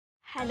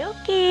Hello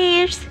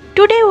kids,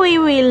 today we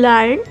will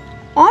learn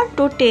on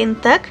to 10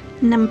 तक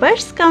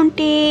numbers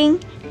counting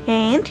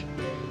and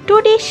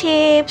 2D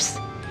shapes.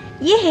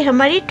 ये है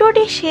हमारी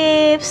 2D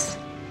shapes.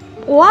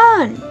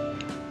 1,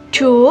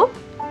 2,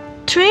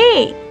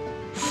 3,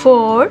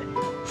 4,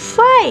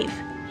 5,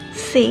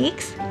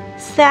 6,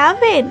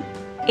 7,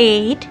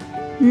 8,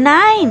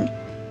 9,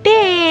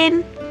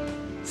 10.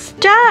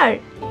 Star,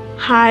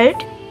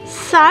 heart,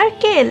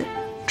 circle,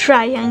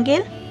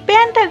 triangle,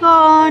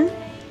 pentagon.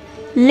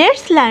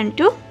 Let's learn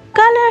to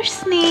colors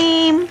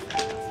name.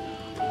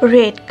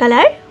 Red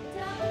color,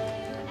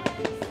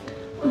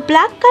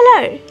 black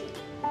color,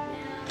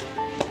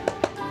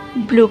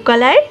 blue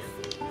color,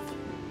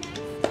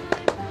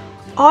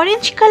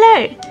 orange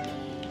color,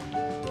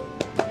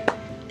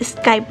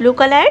 sky blue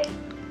color,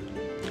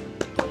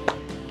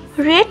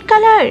 red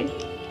color,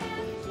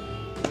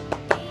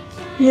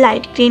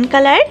 light green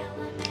color,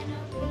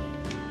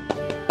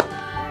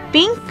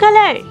 pink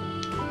color,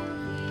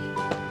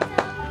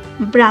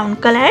 brown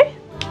color,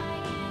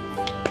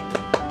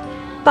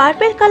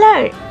 purple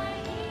color.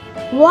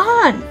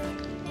 1,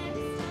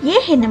 ये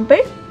है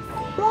number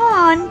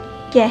 1.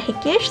 क्या है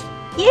kids?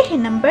 ये है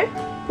number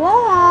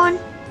 1.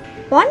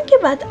 1 के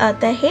बाद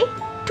आता है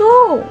 2.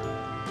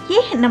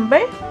 ये है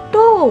नंबर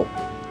 2.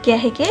 क्या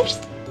है किड्स?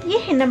 ये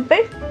है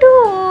नंबर 2.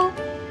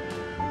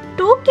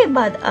 2 के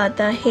बाद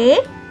आता है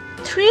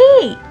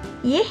 3.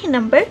 ये है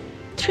नंबर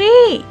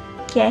 3.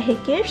 क्या है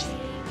किड्स?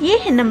 ये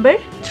है नंबर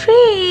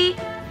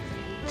 3.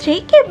 3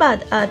 के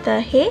बाद आता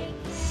है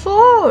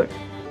 4.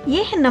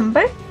 ये है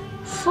नंबर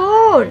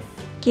 4.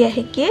 क्या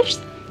है किड्स?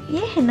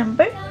 ये है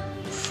नंबर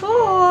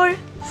 4.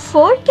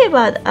 4 के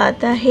बाद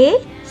आता है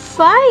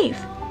 5.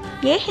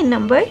 ये है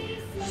नंबर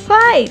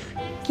 5.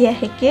 क्या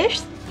है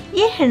किड्स?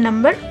 ये है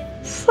नंबर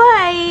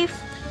 5.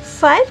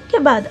 5 के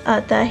बाद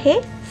आता है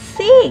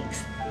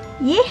 6.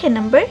 ये है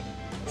नंबर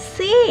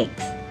 6.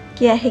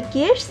 क्या है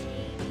किड्स?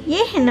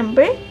 ये है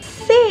नंबर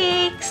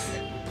 6.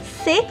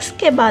 6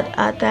 के बाद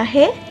आता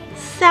है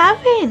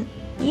 7.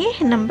 ये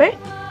है नंबर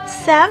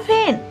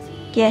 7.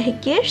 क्या है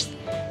किड्स?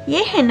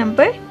 ये है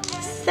नंबर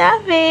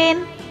 7.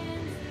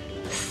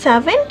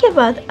 7 के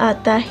बाद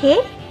आता है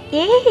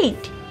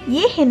 8.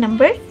 ये है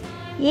नंबर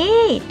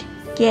 8.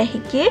 क्या है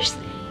किड्स?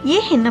 ये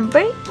है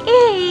नंबर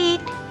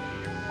 8.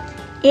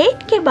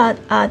 8 के बाद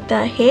आता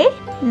है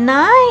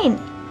 9.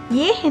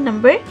 ये है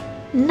नंबर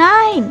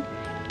 9.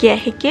 क्या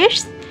है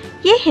किड्स?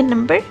 ये है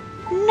नंबर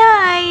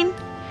 9.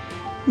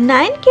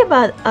 9 के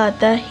बाद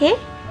आता है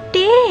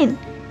 10.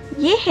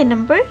 ये है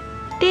नंबर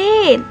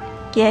 10.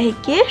 क्या है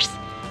किड्स?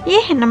 ये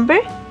है नंबर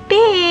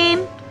 10.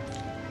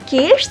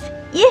 किड्स,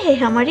 ये है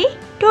हमारी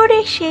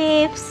 2D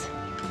शेप्स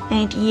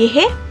एंड ये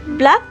है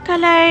ब्लैक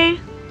कलर.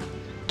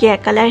 क्या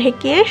कलर है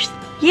किड्स?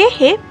 ये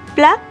है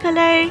black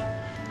colour.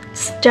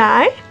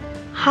 Star,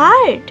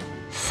 heart,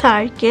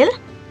 circle,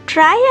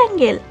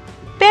 triangle,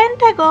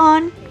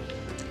 pentagon.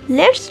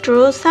 Let's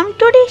draw some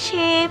 2D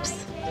shapes.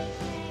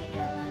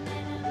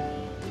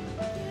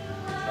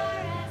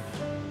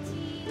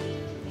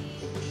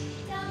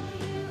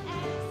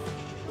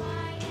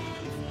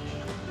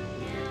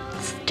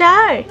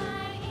 Star,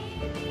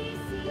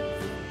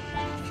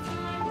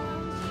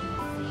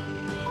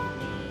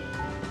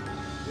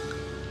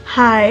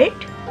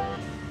 heart,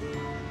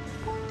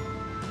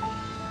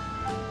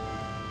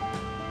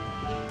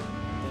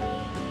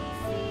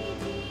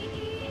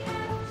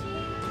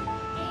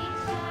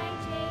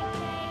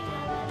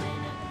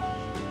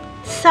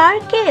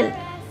 circle,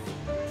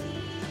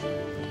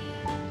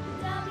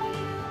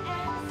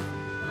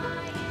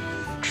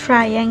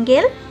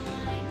 triangle,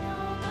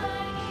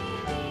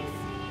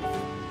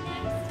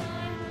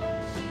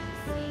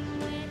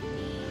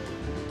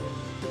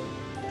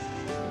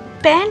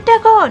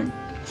 pentagon.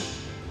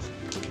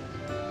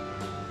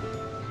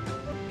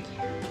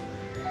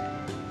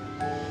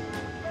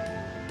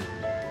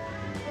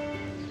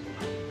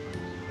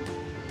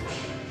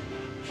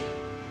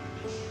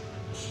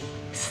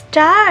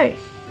 Star,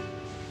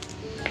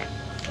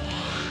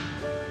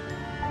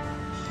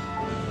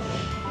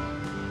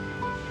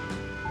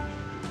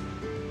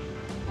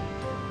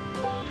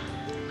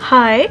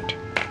 heart,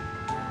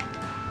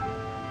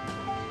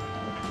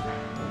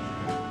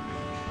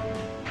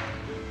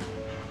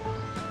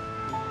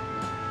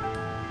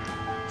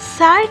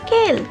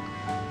 circle,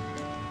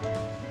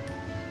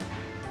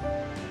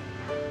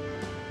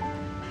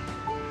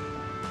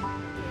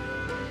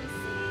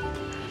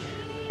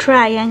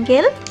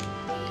 triangle,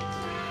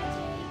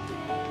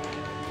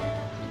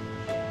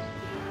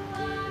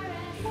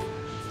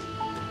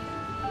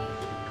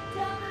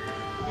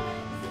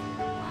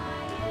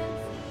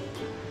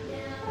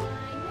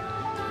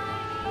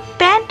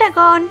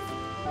 pentagon.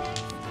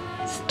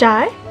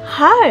 Star,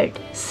 heart,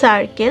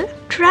 circle,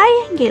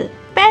 triangle,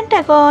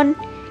 pentagon.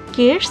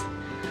 Kids,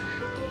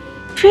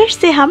 फिर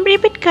से हम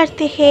repeat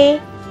करते हैं.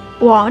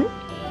 1,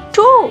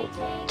 2,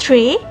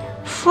 3,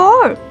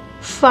 4,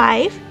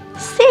 5,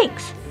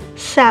 6,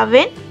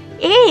 7,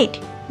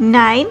 8,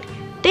 9,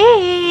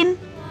 10.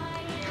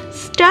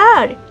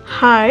 Star,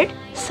 heart,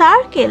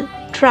 circle,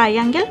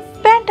 triangle,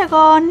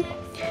 pentagon.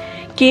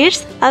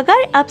 Kids,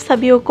 अगर आप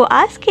सभी को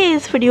आज के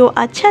इस वीडियो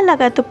अच्छा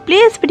लगा तो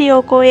प्लीज़ वीडियो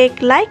को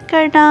एक लाइक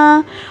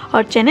करना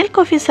और चैनल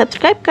को भी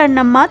सब्सक्राइब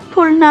करना मत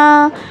भूलना।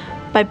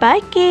 Bye by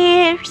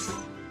Keats.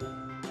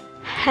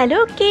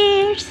 Hello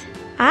kids,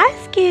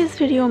 आज के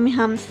इस वीडियो में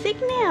हम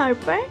सीखने और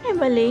पढ़ने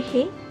वाले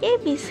हैं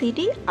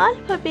ABCD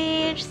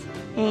alphabets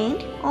and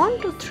 1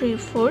 2 3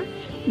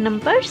 4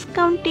 numbers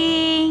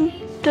counting.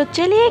 तो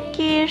चलिए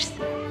किड्स,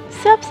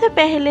 सबसे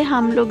पहले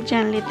हम लोग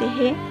जान लेते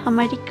हैं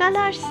हमारी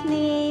कलर्स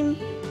नेम।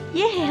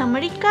 ये है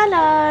हमारी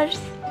कलर्स।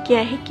 क्या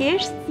है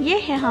किड्स? ये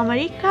है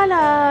हमारी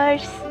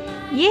कलर्स।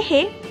 ये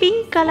है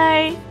पिंक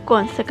कलर।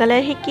 कौन सा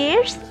कलर है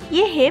किड्स?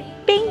 ये है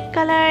पिंक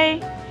कलर।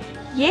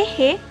 ये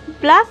है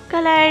ब्लैक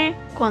कलर।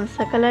 कौन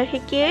सा कलर है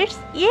किड्स?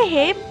 ये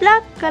है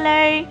ब्लैक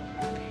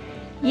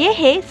कलर। ये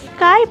है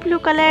स्काई ब्लू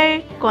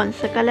कलर। कौन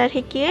सा कलर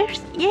है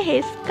किड्स? ये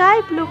है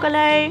स्काई ब्लू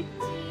कलर।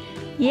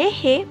 ये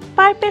है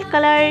पर्पल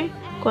कलर।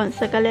 कौन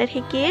सा कलर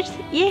है किड्स?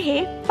 ये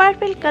है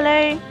पर्पल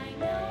कलर।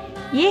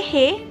 ये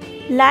है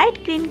लाइट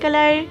ग्रीन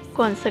कलर।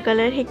 कौन सा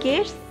कलर है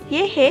किड्स?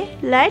 ये है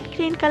लाइट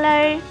ग्रीन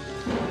कलर।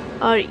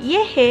 और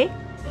ये है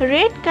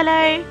रेड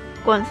कलर।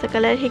 कौन सा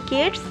कलर है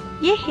किड्स?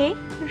 ये है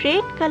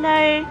रेड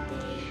कलर।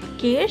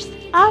 किड्स,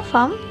 अब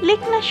हम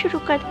लिखना शुरू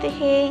करते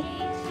हैं।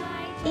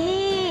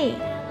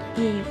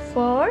 A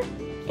for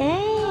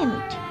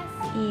ant।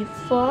 A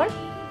for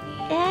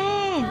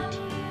ant।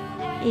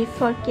 A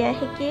for क्या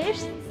है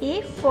kids? A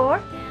for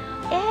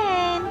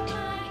ant।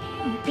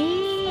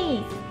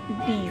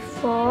 B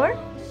for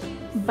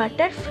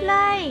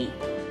butterfly।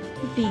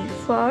 B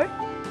for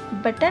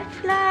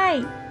butterfly।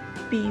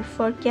 B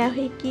for क्या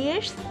है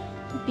kids?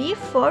 B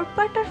for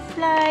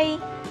butterfly।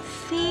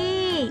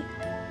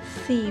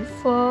 C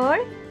for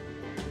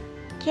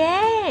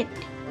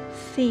cat।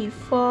 C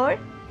for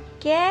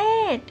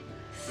cat।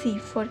 C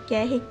for क्या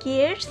है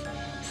kids?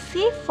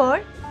 C for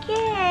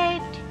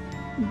cat।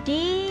 D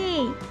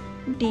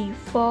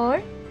for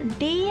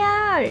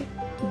deer।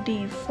 D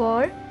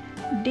for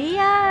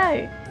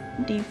deer।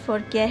 D for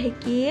क्या है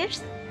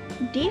kids?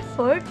 D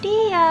for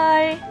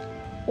deer।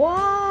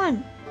 1,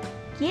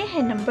 ये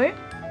है number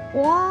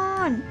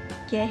 1।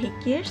 क्या है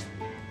किड्स?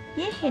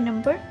 ये है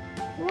नंबर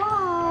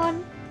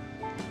 1।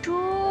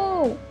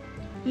 2,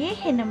 ये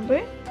है नंबर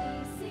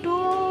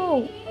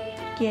 2।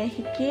 क्या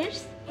है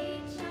किड्स?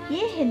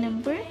 ये है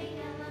नंबर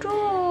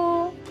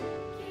 2।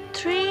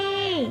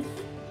 3,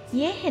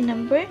 ये है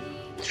नंबर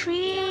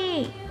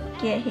 3।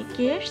 क्या है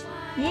किड्स?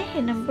 ये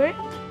है नंबर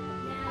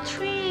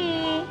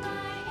 3।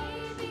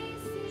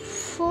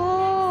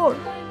 4,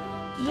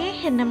 ये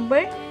है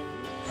नंबर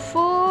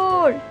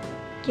 4।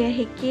 क्या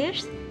है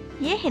किड्स?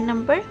 ये है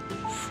नंबर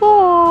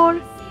 4।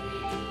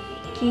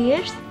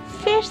 किड्स,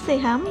 फिर से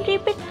हम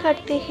रिपीट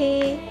करते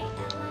हैं।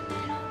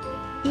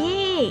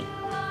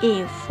 A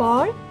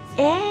for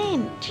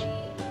ant।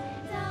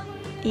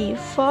 A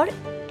for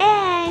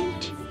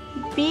ant।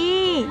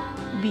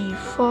 B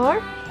for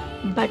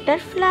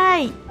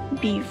butterfly।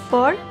 B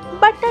for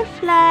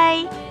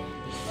butterfly।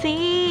 C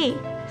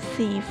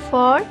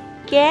for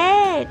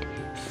cat।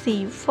 C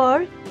for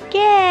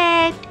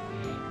cat।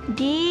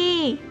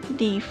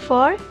 D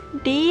for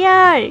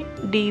deer।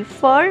 D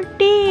for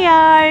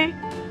deer।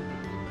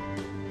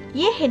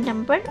 ये है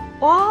नंबर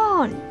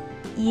 1।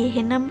 ये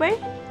है नंबर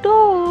 2।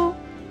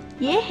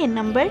 ये है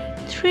नंबर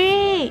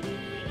 3।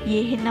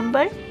 ये है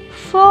नंबर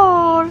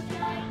 4।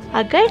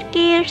 अगर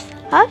किड्स,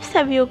 आप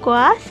सभी को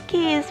आज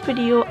की इस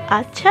वीडियो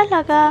अच्छा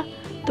लगा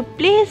तो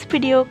प्लीज़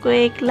वीडियो को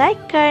एक लाइक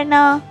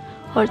करना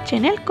और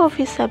चैनल को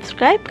भी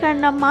सब्सक्राइब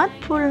करना मत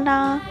भूलना।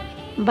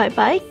 Bye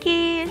by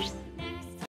Keats.